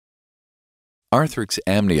Arthrex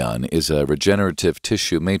Amnion is a regenerative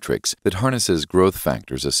tissue matrix that harnesses growth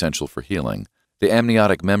factors essential for healing. The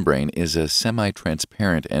amniotic membrane is a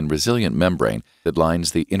semi-transparent and resilient membrane that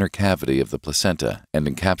lines the inner cavity of the placenta and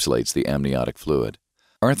encapsulates the amniotic fluid.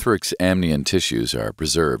 Arthrex Amnion tissues are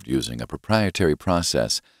preserved using a proprietary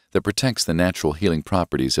process that protects the natural healing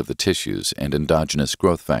properties of the tissues and endogenous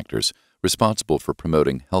growth factors responsible for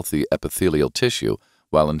promoting healthy epithelial tissue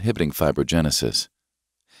while inhibiting fibrogenesis.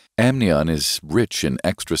 Amnion is rich in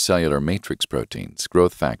extracellular matrix proteins,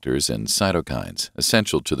 growth factors, and cytokines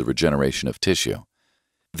essential to the regeneration of tissue.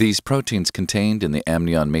 These proteins contained in the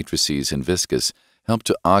amnion matrices and viscous help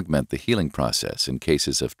to augment the healing process in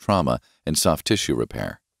cases of trauma and soft tissue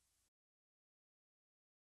repair.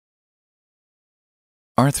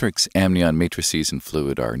 Arthrex Amnion matrices and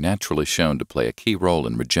fluid are naturally shown to play a key role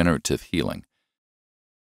in regenerative healing.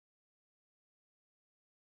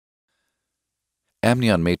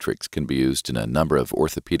 Amnion matrix can be used in a number of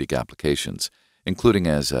orthopedic applications, including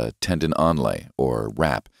as a tendon onlay or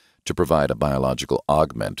wrap to provide a biological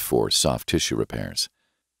augment for soft tissue repairs.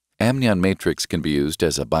 Amnion matrix can be used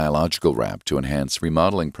as a biological wrap to enhance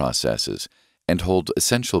remodeling processes and hold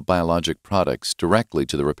essential biologic products directly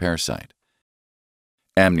to the repair site.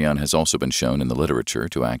 Amnion has also been shown in the literature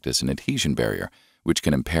to act as an adhesion barrier, which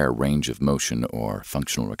can impair range of motion or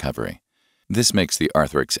functional recovery. This makes the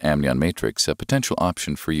Arthrex Amnion matrix a potential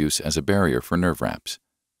option for use as a barrier for nerve wraps.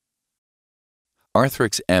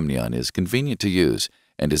 Arthrex Amnion is convenient to use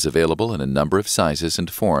and is available in a number of sizes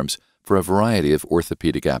and forms for a variety of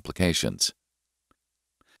orthopedic applications.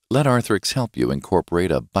 Let Arthrex help you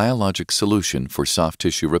incorporate a biologic solution for soft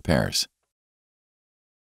tissue repairs.